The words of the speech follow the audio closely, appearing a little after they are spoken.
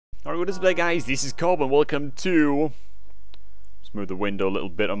Alright, what is up there, guys? This is Cob and welcome to... Let's move the window a little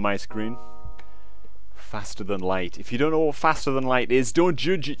bit on my screen. Faster than light. If you don't know what faster than light is, don't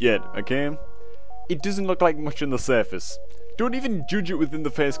judge it yet, okay? It doesn't look like much on the surface. Don't even judge it within the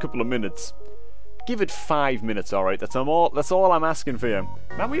first couple of minutes. Give it 5 minutes, alright? That's all I'm asking for you.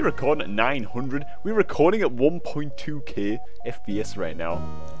 Man, we're recording at 900. We're recording at 1.2k FPS right now.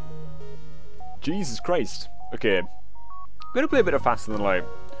 Jesus Christ. Okay. I'm gonna play a bit of Faster Than Light.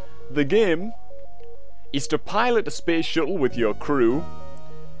 The game is to pilot a space shuttle with your crew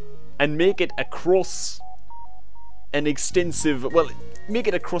and make it across an extensive... well, make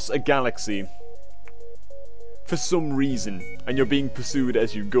it across a galaxy for some reason. And you're being pursued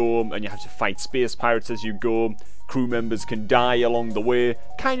as you go, and you have to fight space pirates as you go. Crew members can die along the way.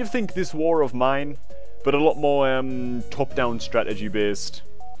 Kind of think This War of Mine, but a lot more top-down strategy based.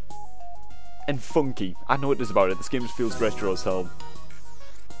 And funky. I know what it is about it. This game just feels retro as hell.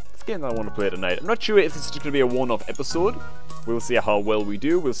 It's a game that I want to play tonight. I'm not sure if this is just going to be a one-off episode. We'll see how well we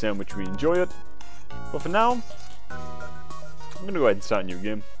do. We'll see how much we enjoy it. But for now, I'm going to go ahead and start a new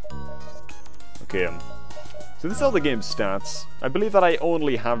game. Okay, so this is how the game starts. I believe that I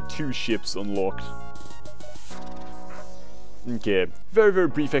only have 2 ships unlocked. Okay, very, very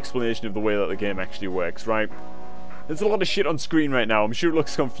brief explanation of the way that the game actually works, right? There's a lot of shit on screen right now. I'm sure it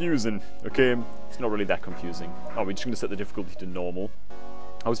looks confusing, okay? It's not really that confusing. Oh, we're just going to set the difficulty to normal.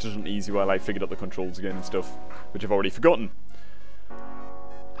 I was just on easy while I figured out the controls again and stuff, which I've already forgotten.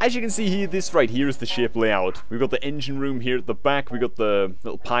 As you can see here, this right here is the ship layout. We've got the engine room here at the back. We've got the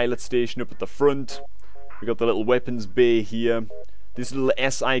little pilot station up at the front. We've got the little weapons bay here. This little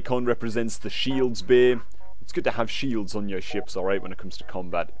S icon represents the shields bay. It's good to have shields on your ships, alright, when it comes to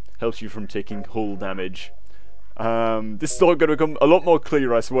combat. Helps you from taking hull damage. This is all going to become a lot more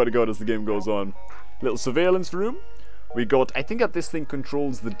clear, I swear to God, as the game goes on. Little surveillance room. We got, I think that this thing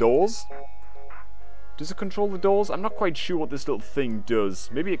controls the doors. Does it control the doors? I'm not quite sure what this little thing does.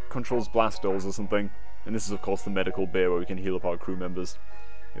 Maybe it controls blast doors or something. And this is, of course, the medical bay where we can heal up our crew members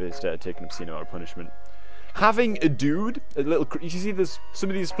if they start taking obscene amount of punishment. Having a dude, a little, you see this, some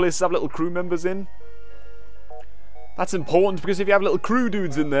of these places have little crew members in. That's important because if you have little crew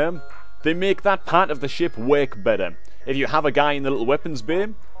dudes in there, they make that part of the ship work better. If you have a guy in the little weapons bay,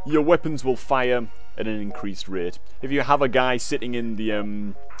 your weapons will fire at an increased rate. If you have a guy sitting in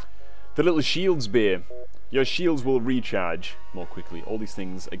the little shields bay, your shields will recharge more quickly. All these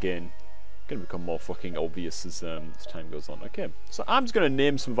things, again, going to become more fucking obvious as time goes on. Okay, so I'm just going to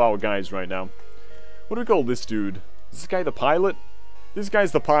name some of our guys right now. What do we call this dude? Is this guy the pilot? This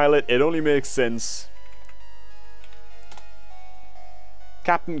guy's the pilot. It only makes sense.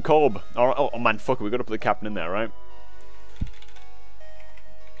 Captain Cob. Oh man, fuck it. We got to put the captain in there, right?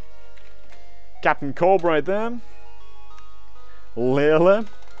 Captain Cob right there. Layla.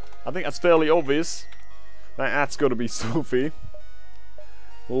 I think that's fairly obvious. That's got to be Sophie.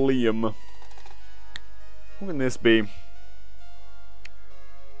 Liam. Who can this be?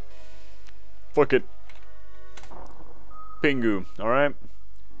 Fuck it. Pingu, alright?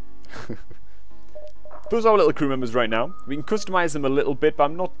 Those are our little crew members right now. We can customize them a little bit, but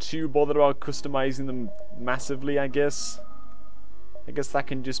I'm not too bothered about customizing them massively, I guess. I guess that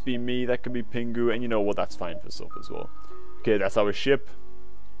can just be me, that can be Pingu, and you know what, that's fine for Soph as well. Okay, that's our ship.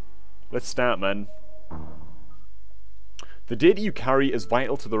 Let's start, man. The data you carry is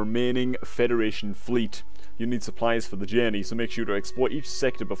vital to the remaining Federation fleet. You need supplies for the journey, so make sure to explore each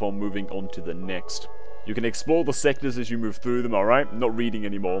sector before moving on to the next. You can explore the sectors as you move through them, alright? I'm not reading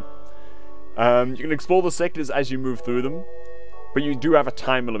anymore. You can explore the sectors as you move through them, but you do have a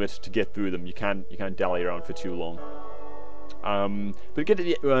time limit to get through them. You can't dally around for too long. But get to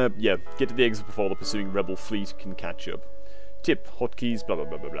the exit before the pursuing rebel fleet can catch up. Tip, hotkeys, blah blah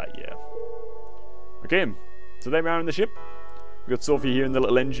blah blah blah, yeah. Okay, so there we are in the ship. We've got Sophie here in the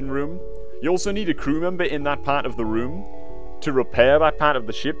little engine room. You also need a crew member in that part of the room to repair that part of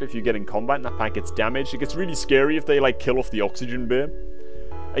the ship if you get in combat and that part gets damaged. It gets really scary if they like kill off the oxygen bay.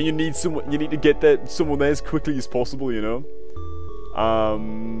 And you need someone, you need to get someone there as quickly as possible, you know.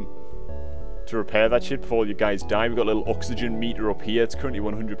 To repair that shit before you guys die. We've got a little oxygen meter up here. It's currently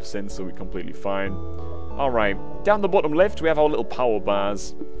 100%, so we're completely fine. Alright, down the bottom left we have our little power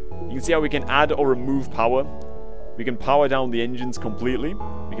bars. You can see how we can add or remove power. We can power down the engines completely.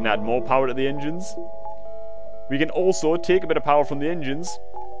 We can add more power to the engines. We can also take a bit of power from the engines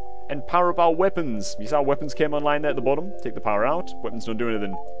and power up our weapons. You saw our weapons came online there at the bottom. Take the power out. Weapons don't do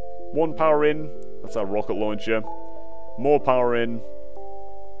anything. One power in. That's our rocket launcher. More power in.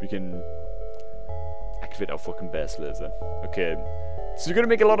 We can activate our fucking burst laser. Okay. So you're going to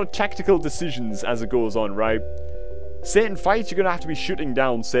make a lot of tactical decisions as it goes on, right? Certain fights, you're going to have to be shooting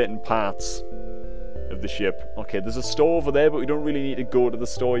down certain parts of the ship. Okay, there's a store over there, but we don't really need to go to the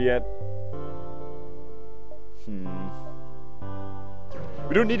store yet. We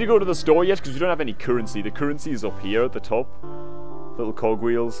don't need to go to the store yet because we don't have any currency. The currency is up here at the top. Little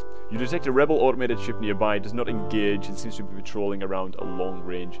cogwheels. You detect a rebel automated ship nearby. It does not engage. It seems to be patrolling around a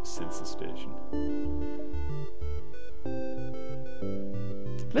long-range sensor station.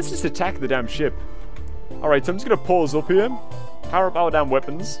 Let's just attack the damn ship. Alright, so I'm just going to pause up here. Power up our damn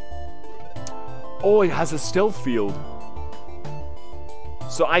weapons. Oh, it has a stealth field.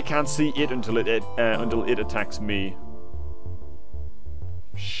 So I can't see it until it attacks me.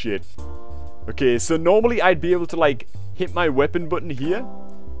 Shit. Okay, so normally I'd be able to, like, hit my weapon button here.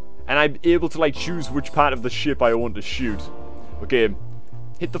 And I'd be able to, like, choose which part of the ship I want to shoot. Okay,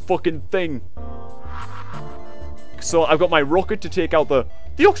 hit the fucking thing. So I've got my rocket to take out the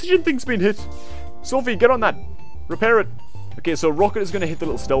oxygen thing's been hit. Sophie, get on that. Repair it. Okay, so rocket is going to hit the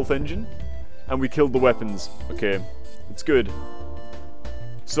little stealth engine. And we killed the weapons. Okay, it's good.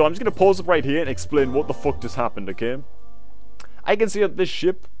 So I'm just going to pause up right here and explain what the fuck just happened, okay? I can see that this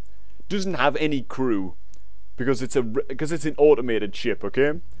ship doesn't have any crew. Because it's an automated ship,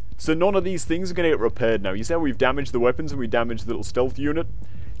 okay? So none of these things are going to get repaired now. You see how we've damaged the weapons and we damaged the little stealth unit?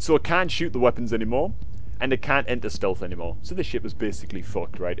 So it can't shoot the weapons anymore. And it can't enter stealth anymore. So this ship is basically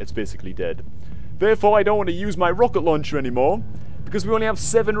fucked, right? It's basically dead. Therefore, I don't want to use my rocket launcher anymore. Because we only have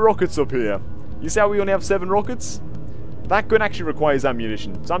 7 rockets up here. You see how we only have 7 rockets? That gun actually requires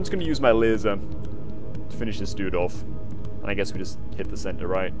ammunition. So I'm just going to use my laser to finish this dude off. And I guess we just hit the center,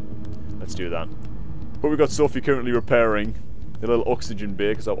 right? Let's do that. But we've got Sophie currently repairing the little oxygen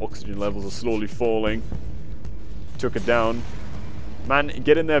bay because our oxygen levels are slowly falling. Took it down. Man,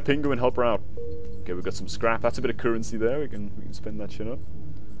 get in there, Pingu, and help her out. Okay, we've got some scrap. That's a bit of currency there. We can spend that shit up.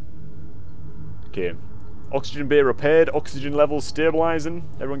 Okay. Oxygen bay repaired. Oxygen levels stabilizing.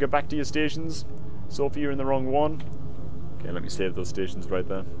 Everyone get back to your stations. Sophie, you're in the wrong one. Okay, let me save those stations right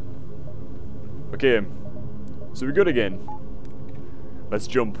there. Okay. So we're good again. Let's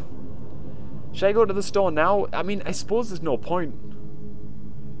jump. Should I go to the store now? I mean, I suppose there's no point.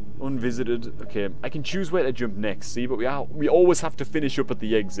 Unvisited. Okay, I can choose where to jump next, see? But we always have to finish up at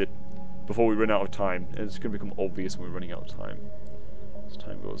the exit before we run out of time. And it's going to become obvious when we're running out of time. As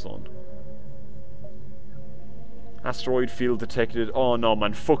time goes on. Asteroid field detected. Oh no,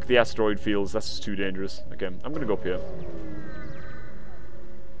 man. Fuck the asteroid fields. That's just too dangerous. Okay, I'm going to go up here.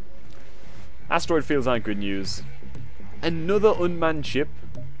 Asteroid fields aren't good news. Another unmanned ship.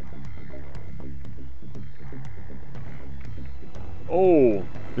 Oh,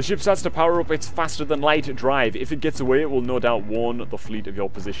 the ship starts to power up its faster than light drive. If it gets away, it will no doubt warn the fleet of your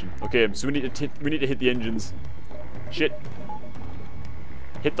position. Okay, so we need to hit the engines. Shit.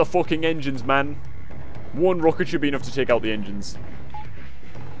 Hit the fucking engines, man. One rocket should be enough to take out the engines.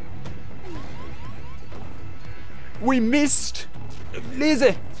 We missed!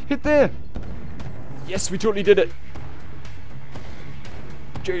 Laser! Hit there! Yes, we totally did it.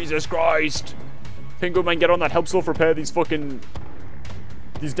 Jesus Christ! Pingu, man, get on that. Help Soph repair these fucking...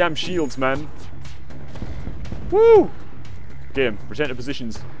 these damn shields, man. Woo! Okay, return to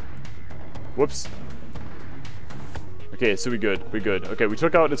positions. Whoops. Okay, so we're good. We're good. Okay, we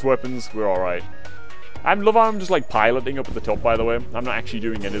took out its weapons. We're alright. I love how I'm just, like, piloting up at the top, by the way. I'm not actually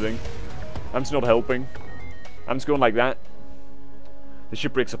doing anything. I'm just not helping. I'm just going like that. The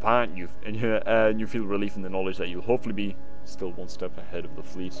ship breaks apart, and you feel relief in the knowledge that you'll hopefully be still one step ahead of the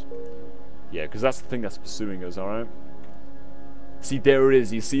fleet. Yeah, because that's the thing that's pursuing us, alright? See, there it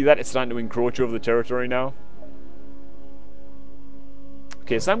is. You see that? It's starting to encroach over the territory now.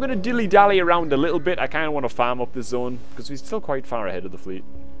 Okay, so I'm going to dilly-dally around a little bit. I kind of want to farm up this zone, because we're still quite far ahead of the fleet.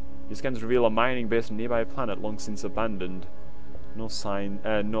 Your scans reveal a mining base on a nearby planet long since abandoned. No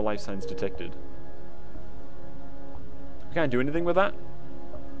life signs detected. We can't do anything with that?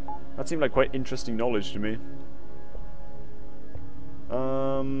 That seemed like quite interesting knowledge to me.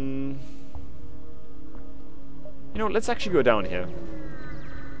 You know, let's actually go down here.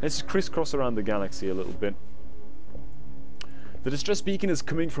 Let's crisscross around the galaxy a little bit. The distress beacon is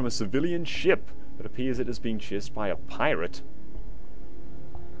coming from a civilian ship. It appears it is being chased by a pirate.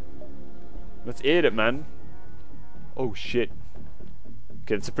 Let's aid it, man. Oh, shit.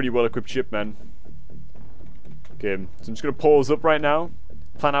 Okay, it's a pretty well-equipped ship, man. Okay, so I'm just going to pause up right now.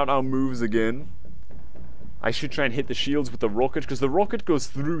 Plan out our moves again. I should try and hit the shields with the rocket, because the rocket goes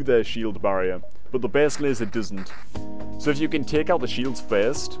through their shield barrier, but the base laser doesn't. So if you can take out the shields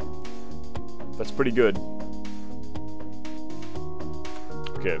first, that's pretty good.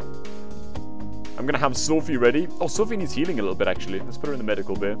 Okay. I'm going to have Sophie ready. Oh, Sophie needs healing a little bit, actually. Let's put her in the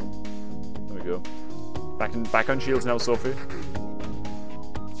medical bay. There we go. Back on shields now, Sophie.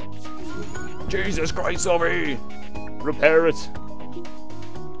 Jesus Christ, Sophie! Repair it.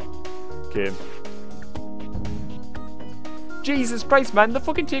 Okay. Jesus Christ, man, they're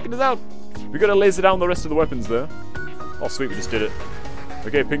fucking taking us out. We gotta laser down the rest of the weapons there. Oh, sweet, we just did it.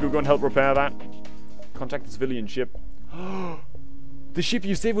 Okay, Pingu, go and help repair that. Contact the civilian ship. The ship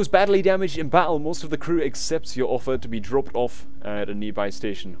you saved was badly damaged in battle. Most of the crew accepts your offer to be dropped off at a nearby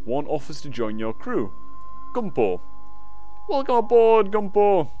station. One offers to join your crew. Gumpo. Welcome aboard,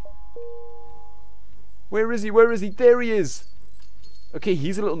 Gumpo. Where is he? Where is he? There he is. Okay,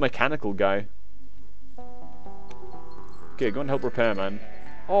 he's a little mechanical guy. Okay, go and help repair, man.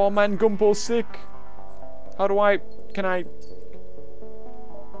 Oh, man, Gumpo's sick. How do I... Can I...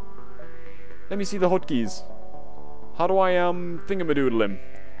 Let me see the hotkeys. How do I, thingamadoodle him?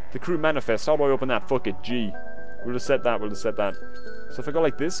 The crew manifest. How do I open that? Fuck it. G. We'll just set that. We'll just set that. So if I go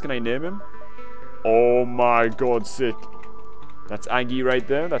like this, can I name him? Oh my god, sick. That's Aggie right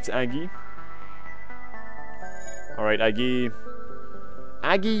there. That's Aggie. Alright, Aggie.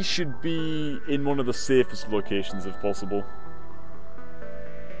 Aggie should be in one of the safest locations if possible.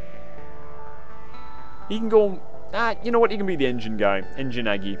 He can go... you know what? He can be the engine guy. Engine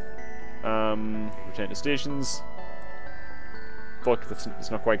Aggie. Return to stations. Fuck, that's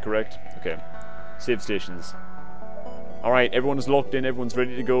not quite correct. Okay. Save stations. Alright, everyone is locked in. Everyone's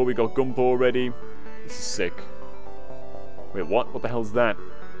ready to go. We got Gumpo ready. This is sick. Wait, what? What the hell's that?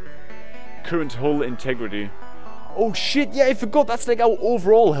 Current hull integrity. Oh shit, yeah, I forgot. That's like our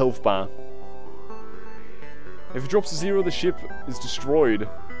overall health bar. If it drops to 0, the ship is destroyed.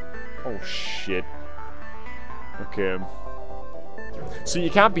 Oh shit. Okay. So you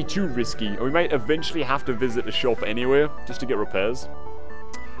can't be too risky, or we might eventually have to visit a shop anyway, just to get repairs.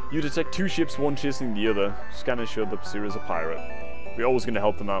 You detect 2 ships, one chasing the other. Scanners show the pursuer is a pirate. We're always going to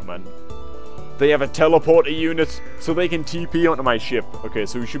help them out, man. They have a teleporter unit, so they can TP onto my ship. Okay,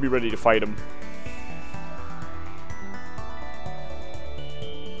 so we should be ready to fight them.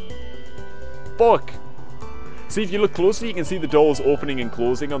 Fuck! See, if you look closely, you can see the doors opening and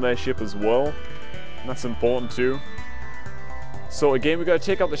closing on their ship as well. And that's important too. So again, we gotta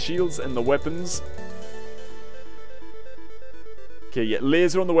take out the shields and the weapons. Okay, yeah,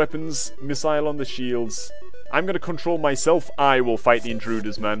 laser on the weapons, missile on the shields. I'm gonna control myself. I will fight the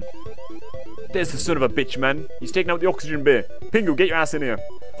intruders, man. There's the son of a bitch, man. He's taking out the oxygen bay. Pingu, get your ass in here.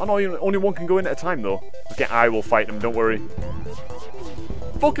 Oh no, only one can go in at a time, though. Okay, I will fight him, don't worry.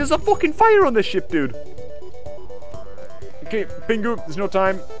 Fuck, there's a fucking fire on this ship, dude. Okay, Pingu, there's no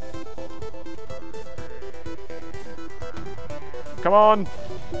time. Come on.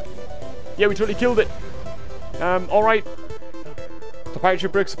 Yeah, we totally killed it. Alright. The pirate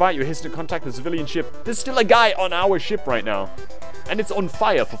ship breaks apart. You hasten to contact the civilian ship. There's still a guy on our ship right now. And it's on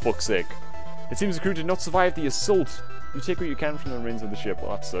fire, for fuck's sake. It seems the crew did not survive the assault. You take what you can from the remains of the ship. Well,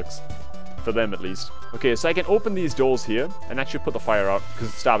 that sucks. For them, at least. Okay, so I can open these doors here, and that should put the fire out, because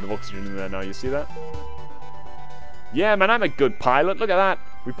it's starved of oxygen in there now. You see that? Yeah, man, I'm a good pilot. Look at that.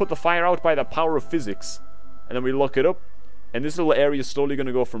 We put the fire out by the power of physics. And then we lock it up. And this little area is slowly going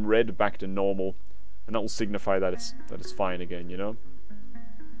to go from red back to normal. And that will signify that it's fine again, you know?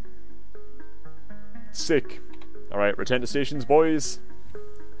 Sick. Alright, return to stations, boys.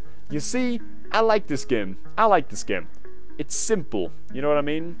 You see, I like this game. I like this game. It's simple, you know what I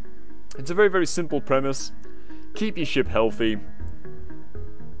mean? It's a very, very simple premise. Keep your ship healthy.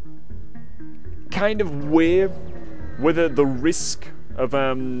 Kind of weigh whether the risk of,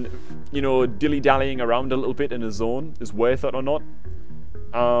 you know, dilly-dallying around a little bit in a zone is worth it or not.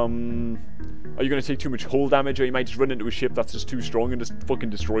 Are you going to take too much hull damage, or you might just run into a ship that's just too strong and just fucking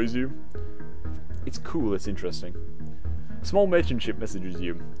destroys you? It's cool, it's interesting. Small merchant ship messages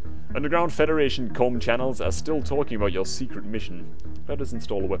you. Underground Federation comm channels are still talking about your secret mission. Let us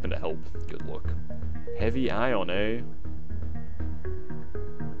install a weapon to help. Good luck. Heavy ion, eh?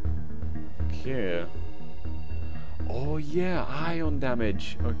 Okay. Oh yeah, ion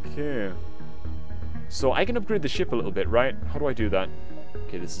damage. Okay. So I can upgrade the ship a little bit, right? How do I do that?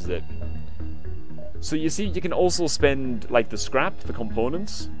 Okay, this is it. So you see, you can also spend, like, the scrap, the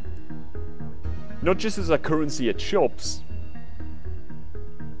components. Not just as a currency at shops,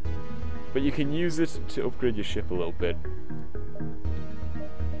 but you can use it to upgrade your ship a little bit.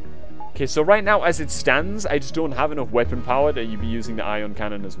 Okay, so right now, as it stands, I just don't have enough weapon power to be using the ion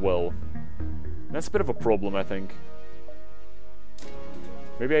cannon as well. And that's a bit of a problem, I think.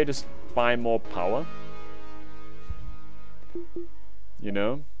 Maybe I just buy more power? You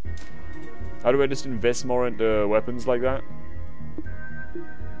know? How do I just invest more into weapons like that?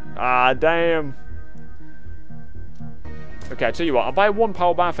 Ah, damn! Okay, I tell you what, I'll buy 1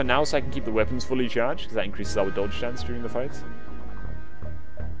 power bar for now so I can keep the weapons fully charged, because that increases our dodge chance during the fights.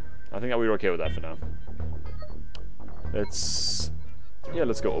 I think that we're okay with that for now. Let's... yeah,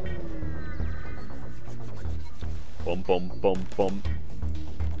 let's go up. Bum, bum, bum, bum.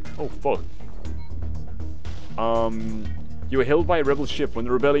 Oh, fuck. You were held by a rebel ship. When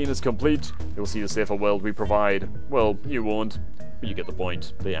the rebellion is complete, you'll see the safer world we provide. Well, you won't, but you get the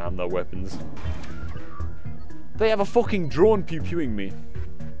point. They arm their weapons. They have a fucking drone pew-pewing me.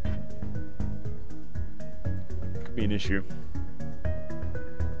 Could be an issue.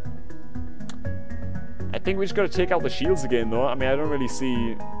 I think we just gotta take out the shields again, though. I mean, I don't really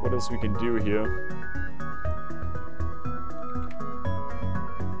see what else we can do here.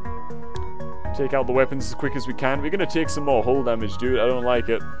 Take out the weapons as quick as we can. We're gonna take some more hull damage, dude. I don't like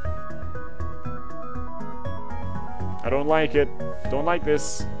it. I don't like it. Don't like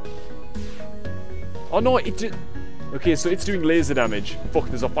this. Oh no, it did. Okay, so it's doing laser damage. Fuck,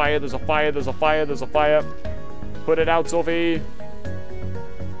 there's a fire, there's a fire, there's a fire, there's a fire. Put it out, Sophie.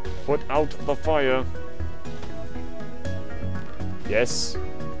 Put out the fire. Yes.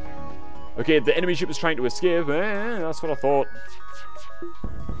 Okay, the enemy ship is trying to escape. That's what I thought.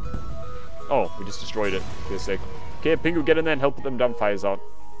 Oh, we just destroyed it. Okay, sick. Okay, Pingu, get in there and help put them damn fires out.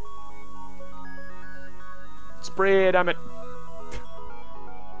 Spray, damn it.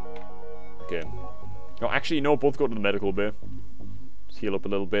 Okay. No, actually, no, both go to the medical bay. Just heal up a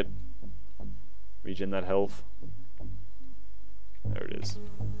little bit. Regen that health. There it is.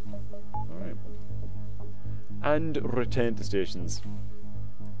 Alright. And return to stations.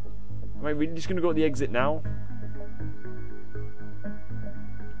 Alright, we're just gonna go to the exit now.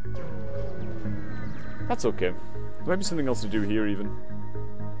 That's okay. There might be something else to do here, even.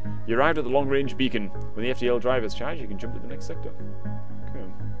 You arrived at the long-range beacon. When the FTL drive is charged, you can jump to the next sector. Okay.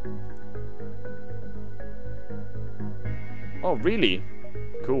 Oh, really?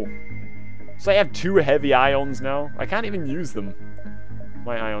 Cool. So I have 2 heavy ions now. I can't even use them.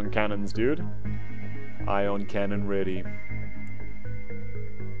 My ion cannons, dude. Ion cannon ready.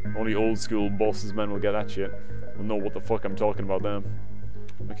 Only old-school bosses men will get that shit. Will know what the fuck I'm talking about there.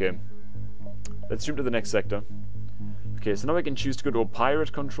 Okay. Let's jump to the next sector. Okay, so now I can choose to go to a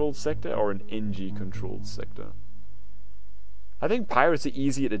pirate-controlled sector or an NG-controlled sector. I think pirates are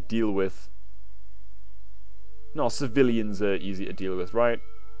easier to deal with. No, civilians are easy to deal with, right?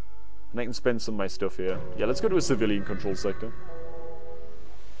 And I can spend some of my stuff here. Yeah, let's go to a civilian-controlled sector.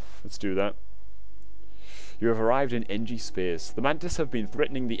 Let's do that. You have arrived in NG space. The Mantis have been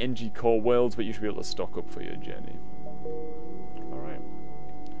threatening the NG core worlds, but you should be able to stock up for your journey. Alright.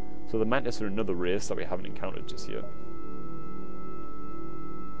 So the Mantis are another race that we haven't encountered just yet.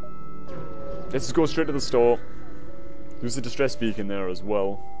 Let's just go straight to the store. There's a distress beacon there as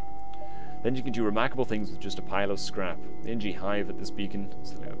well. Then you can do remarkable things with just a pile of scrap. The NG hive at this beacon.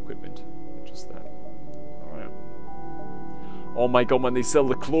 Selling equipment. Just that. Alright. Oh my god, when they sell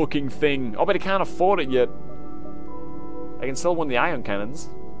the cloaking thing. Oh, but I can't afford it yet. I can sell one of the ion cannons.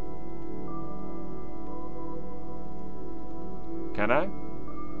 Can I?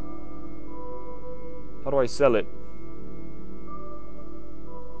 How do I sell it?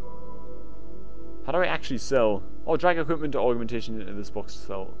 How do I actually sell? Oh, drag equipment or augmentation into this box to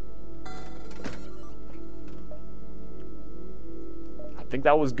sell. I think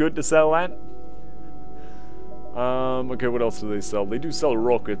that was good to sell that. Okay, what else do they sell? They do sell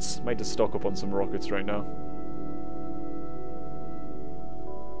rockets. Might just stock up on some rockets right now.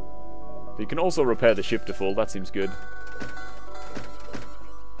 But you can also repair the ship to full. That seems good.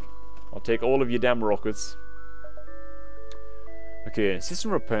 I'll take all of your damn rockets. Okay,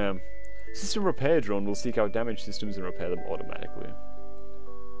 system repair. System repair drone will seek out damaged systems and repair them automatically.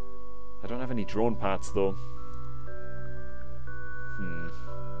 I don't have any drone parts though.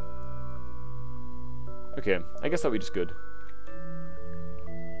 Okay, I guess that'll be just good.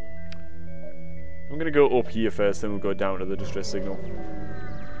 I'm gonna go up here first, then we'll go down to the distress signal.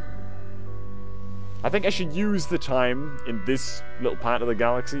 I think I should use the time in this little part of the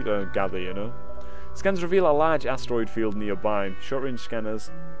galaxy to gather, you know. Scans reveal a large asteroid field nearby. Short-range scanners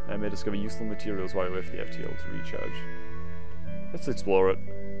may discover useful materials while we wait for the FTL to recharge. Let's explore it.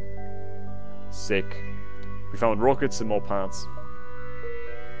 Sick. We found rockets and more parts.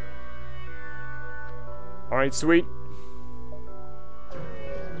 Alright, sweet.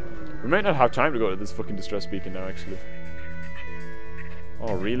 We might not have time to go to this fucking distress beacon now, actually.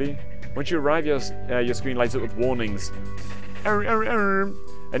 Oh, really? Once you arrive, your screen lights up with warnings.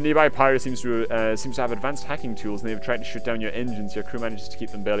 A nearby pirate seems to have advanced hacking tools, and they have tried to shut down your engines. Your crew manages to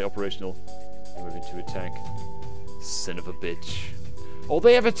keep them barely operational. They're moving to attack. Son of a bitch. Oh,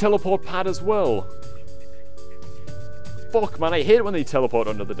 they have a teleport pad as well. fuck, man. I hate it when they teleport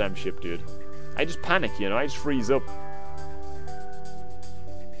under the damn ship, dude. I just panic, you know? I just freeze up.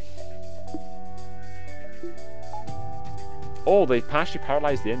 Oh, they partially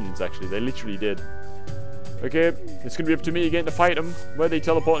paralyzed the engines, actually. They literally did. Okay, it's going to be up to me again to fight them. Where are they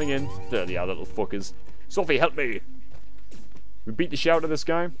teleporting in? There they are, little fuckers. Sophie, help me! We beat the shit out of this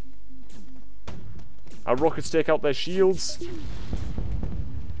guy. Our rockets take out their shields.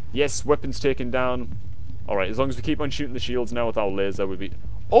 Yes, weapons taken down. Alright, as long as we keep on shooting the shields now with our laser, we'll be...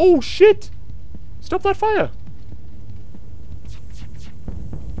 Oh, shit! Stop that fire!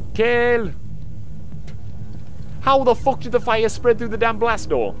 Kill! How the fuck did the fire spread through the damn blast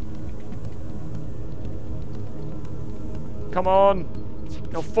door? Come on.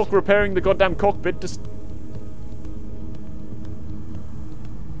 No, fuck repairing the goddamn cockpit. Just...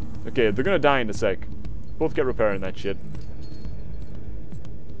 Okay, they're gonna die in a sec. Both get repairing that shit.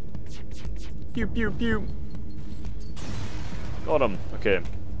 Pew, pew, pew. Got him. Okay.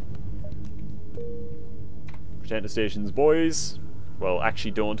 Return to stations, boys. Well,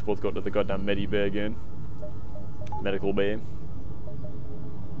 actually don't. Both got to the goddamn medi bay again. Medical bay.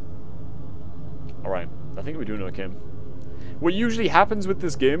 Alright. I think we're doing okay. What usually happens with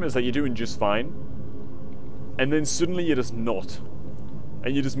this game is that you're doing just fine. And then suddenly you're just not.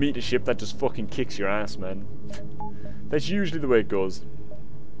 And you just meet a ship that just fucking kicks your ass, man. That's usually the way it goes.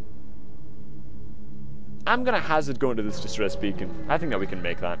 I'm gonna hazard going to this distress beacon. I think that we can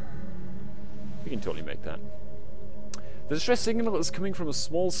make that. We can totally make that. The distress signal is coming from a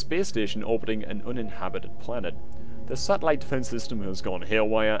small space station orbiting an uninhabited planet. The satellite defense system has gone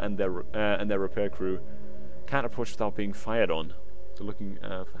haywire, and their repair crew can't approach without being fired on. They're looking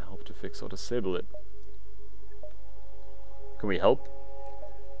for help to fix or disable it. Can we help?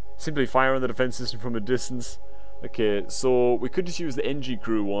 Simply fire on the defense system from a distance. Okay, so we could just use the NG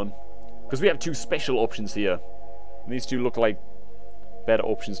crew one. Because we have two special options here. And these two look like better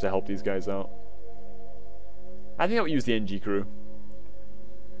options to help these guys out. I think I would use the NG crew.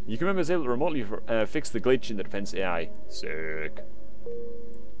 You can remember is able to remotely fix the glitch in the defense AI. Sick.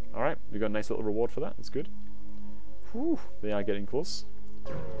 Alright, we got a nice little reward for that. That's good. Whew, they are getting close.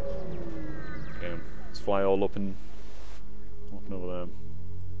 Okay, let's fly all up and over there.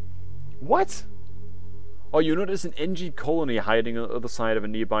 What? Oh, you notice an NG colony hiding on the other side of a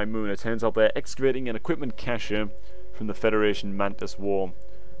nearby moon. It turns out they're excavating an equipment cache from the Federation Mantis War.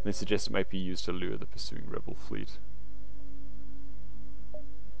 They suggest it might be used to lure the pursuing rebel fleet.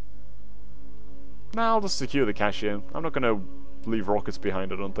 Nah, I'll just secure the cache here. I'm not gonna leave rockets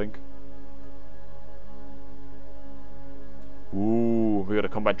behind, I don't think. Ooh, we got a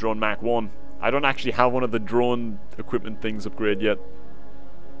combat drone Mach 1. I don't actually have one of the drone equipment things upgrade yet.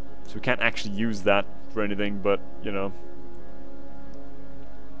 So we can't actually use that for anything, but, you know.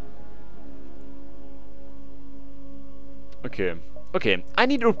 Okay. Okay, I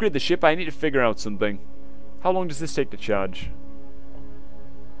need to upgrade the ship. I need to figure out something. How long does this take to charge?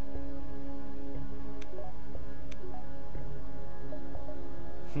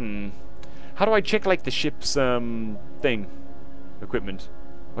 How do I check, like, the ship's, thing? Equipment.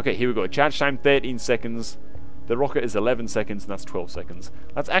 Okay, here we go. Charge time 13 seconds. The rocket is 11 seconds, and that's 12 seconds.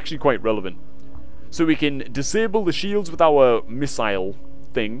 That's actually quite relevant. So we can disable the shields with our missile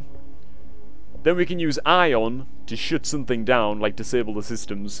thing. Then we can use ion to shut something down, like disable the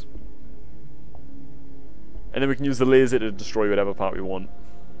systems. And then we can use the laser to destroy whatever part we want.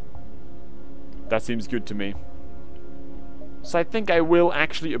 That seems good to me. So I think I will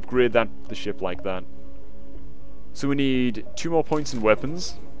actually upgrade the ship like that. So we need 2 more points in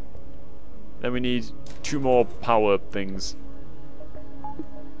weapons. Then we need 2 more power things.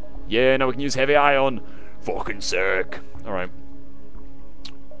 Yeah, now we can use heavy ion. Fucking sick. Alright.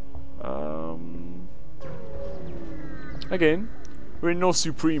 Again, we're in no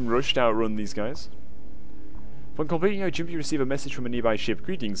supreme rush to outrun these guys. Upon completing our jump, you receive a message from a nearby ship.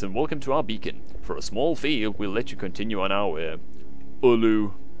 Greetings and welcome to our beacon. For a small fee, we'll let you continue on our way.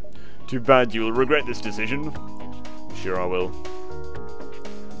 Ulu. Too bad you'll regret this decision. Sure I will.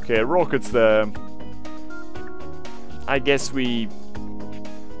 Okay, rockets there. I guess we...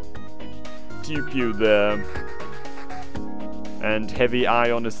 pew there. And heavy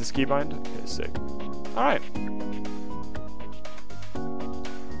ion is the ski bind. Okay, sick. Alright.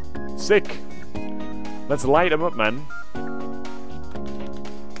 Sick. Let's light them up, man.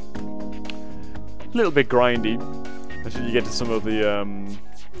 A little bit grindy. Until you get to some of the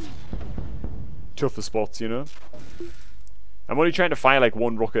tougher spots, you know? I'm only trying to fire like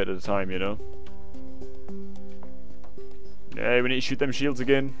 1 rocket at a time, you know? Yeah, we need to shoot them shields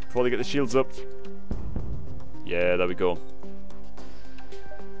again before they get the shields up. Yeah, there we go.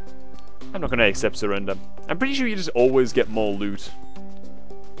 I'm not gonna accept surrender. I'm pretty sure you just always get more loot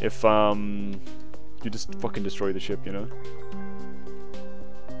if you just fucking destroy the ship, you know?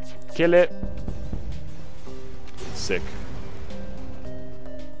 Kill it. Sick.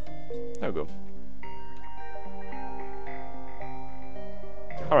 There we go.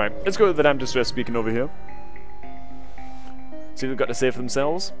 Alright, let's go to the damn distress beacon over here. See what they've got to say for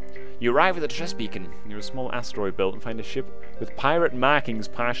themselves. You arrive at the distress beacon near a small asteroid belt and find a ship with pirate markings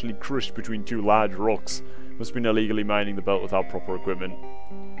partially crushed between two large rocks. Must have been illegally mining the belt without proper equipment.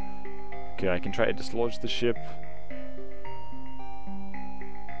 Okay, I can try to dislodge the ship.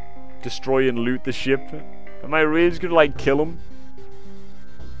 Destroy and loot the ship. Am I really just gonna, like, kill him?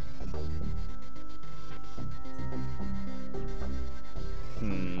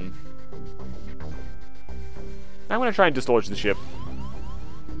 I'm gonna try and dislodge the ship.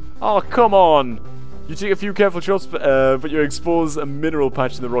 Oh, come on! You take a few careful shots, but you expose a mineral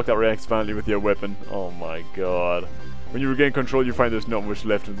patch in the rock that reacts violently with your weapon. Oh my god. When you regain control, you find there's not much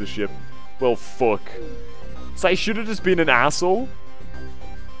left of the ship. Well, fuck. So I should have just been an asshole?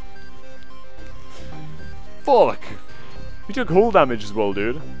 Fuck! We took hull damage as well,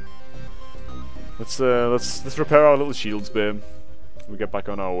 dude. Let's repair our little shields, babe. We get back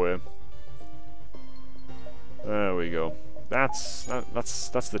on our way. There we go. That's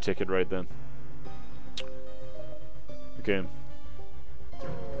the ticket right there. Okay.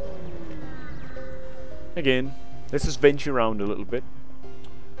 Again, let's just venture around a little bit.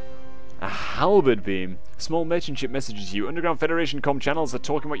 A halberd beam. Small merchant ship messages you. Underground Federation comm channels are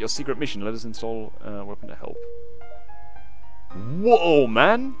talking about your secret mission. Let us install a weapon to help. Whoa,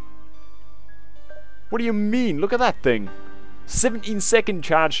 man! What do you mean? Look at that thing. 17-second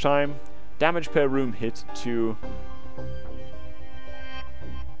charge time. Damage per room hit to...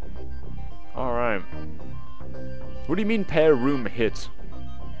 Alright. What do you mean per room hit?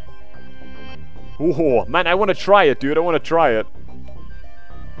 Oh, man, I want to try it, dude. I want to try it.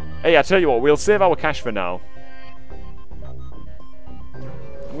 Hey, I tell you what, we'll save our cash for now.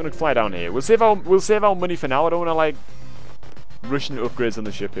 I'm gonna fly down here. We'll save our money for now. I don't want to, like, rush into upgrades on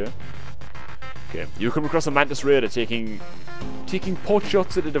the ship here. Okay, you come across a Mantis raider taking pot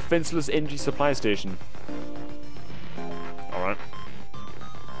shots at a defenseless energy supply station. Alright.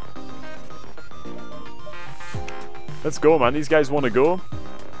 Let's go, man. These guys want to go.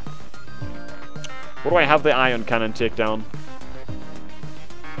 What do I have the ion cannon take down?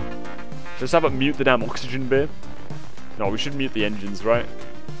 Just have it mute the damn oxygen bay. No, we should mute the engines, right?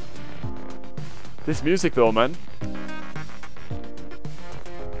 This music, though, man.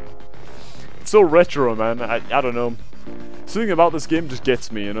 It's so retro, man. I don't know. Something about this game just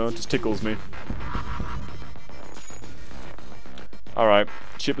gets me, you know? It just tickles me. Alright.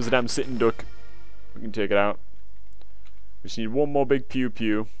 Ship is a damn sitting duck. We can take it out. We just need one more big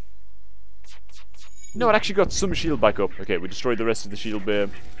pew-pew. No, it actually got some shield back up. Okay, we destroyed the rest of the shield bay.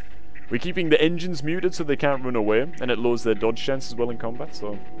 We're keeping the engines muted so they can't run away. And it lowers their dodge chance as well in combat,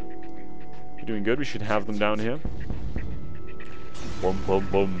 so... We're doing good. We should have them down here. Boom, boom,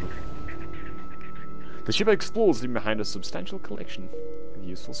 boom. The ship explodes, leaving behind a substantial collection of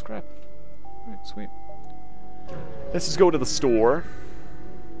useful scrap. Alright, sweet. Let's just go to the store.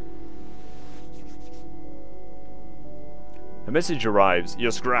 A message arrives.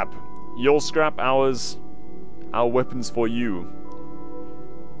 Your scrap. Your scrap, ours. Our weapons for you.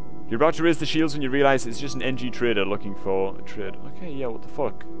 You're about to raise the shields when you realize it's just an NG trader looking for a trade. Okay, yeah, what the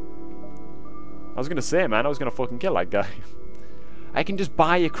fuck? I was gonna say, man, I was gonna fucking kill that guy. I can just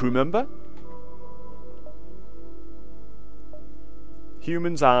buy a crew member?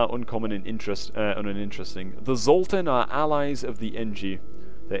 Humans are uncommon and uninteresting. The Zoltan are allies of the NG.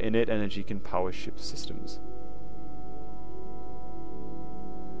 Their innate energy can power ship systems.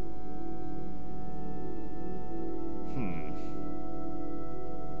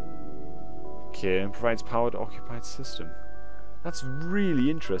 Okay, and provides power to occupied system. That's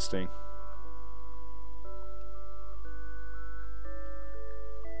really interesting.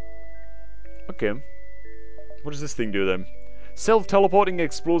 Okay. What does this thing do then? Self-teleporting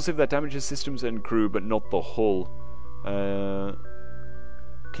explosive that damages systems and crew, but not the hull.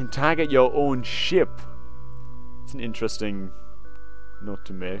 Can target your own ship. It's an interesting note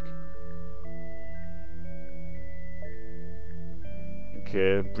to make.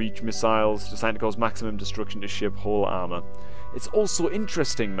 Okay, breach missiles designed to cause maximum destruction to ship hull armor. It's also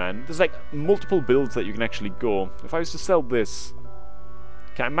interesting, man. There's like multiple builds that you can actually go. If I was to sell this,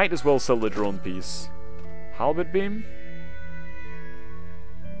 okay, I might as well sell the drone piece. Halberd beam?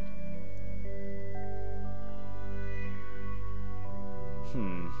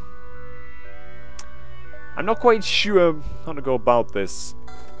 I'm not quite sure how to go about this.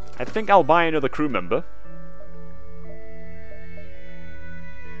 I think I'll buy another crew member.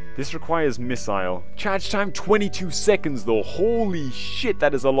 This requires missile. Charge time 22 seconds though. Holy shit,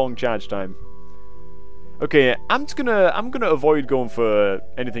 that is a long charge time. Okay, I'm gonna avoid going for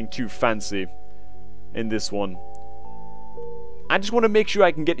anything too fancy in this one. I just want to make sure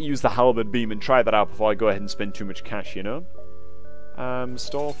I can get to use the halberd beam and try that out before I go ahead and spend too much cash, you know?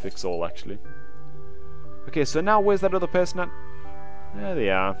 Store, fix all, actually. Okay, so now where's that other person at? There they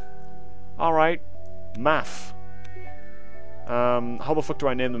are. Alright. Math. How the fuck do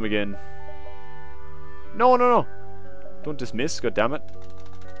I name them again? No, no, no. Don't dismiss, god damn it.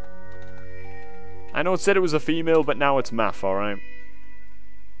 I know it said it was a female, but now it's Math, alright.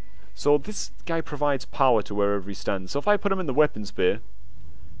 So this guy provides power to wherever he stands. So if I put him in the weapons bay,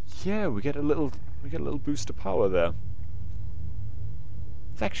 yeah, we get a little boost of power there.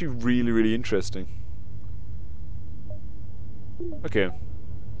 It's actually really, really interesting. Okay.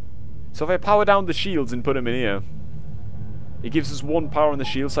 So if I power down the shields and put him in here, it gives us 1 power on the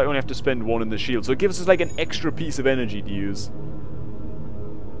shield, so I only have to spend 1 in the shield. So it gives us like an extra piece of energy to use.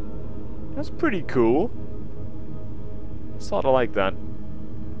 That's pretty cool. Sort of like that.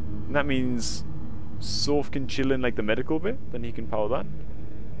 And that means Soph can chill in like the medical bit, then he can power that.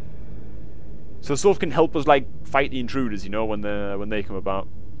 So Soph can help us like fight the intruders, you know, when they come about.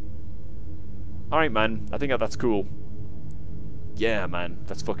 Alright man, I think that's cool. Yeah man,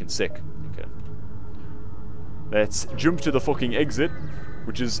 that's fucking sick. Okay. Let's jump to the fucking exit,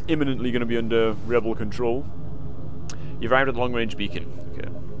 which is imminently going to be under rebel control. You've arrived at the long-range beacon. Okay.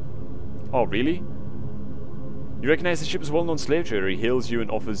 Oh, really? You recognize the ship as a well-known slave trader. He hails you and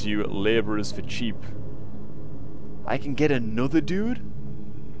offers you laborers for cheap. I can get another dude?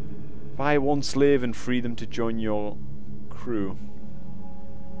 Buy 1 slave and free them to join your crew.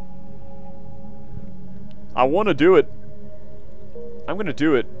 I want to do it. I'm going to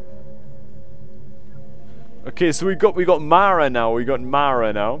do it. Okay, so we got Mara now. We got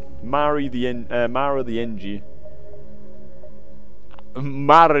Mara now. Mara the NG.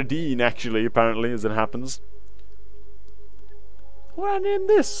 Maradine, actually, apparently, as it happens. What do I name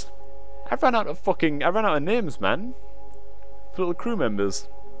this? I've run out of names, man. For little crew members.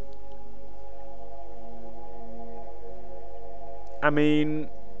 I mean,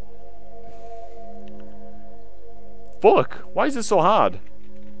 fuck. Why is this so hard?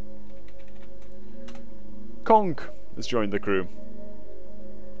 Conk has joined the crew.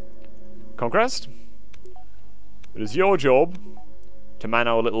 Conquest? It is your job to man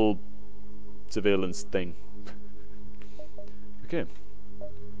our little surveillance thing. Okay.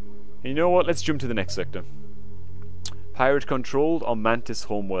 You know what? Let's jump to the next sector. Pirate controlled or Mantis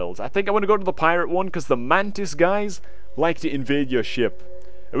homeworlds. I think I want to go to the pirate one because the Mantis guys like to invade your ship.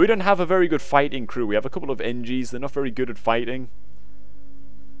 And we don't have a very good fighting crew. We have a couple of NGs. They're not very good at fighting.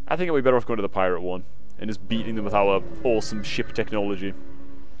 I think we'd be better off going to the pirate one and just beating them with our awesome ship technology.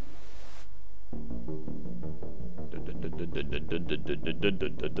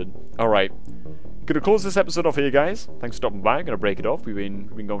 Alright. Gonna close this episode off here, guys. Thanks for stopping by. Gonna break it off. We've been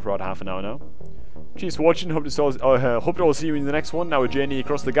going for about half an hour now. Cheers for watching. Hope to all see you in the next one. Our journey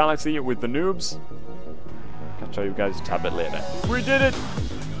across the galaxy with the noobs. Catch you guys a tad bit later. We did it!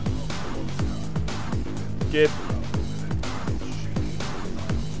 Get.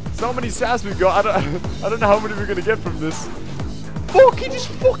 So many sass we've got. I don't know how many we're gonna get from this. Fuck! He just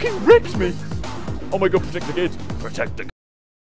fucking wrecked me. Oh my god! Protect the gate. Protect the gate.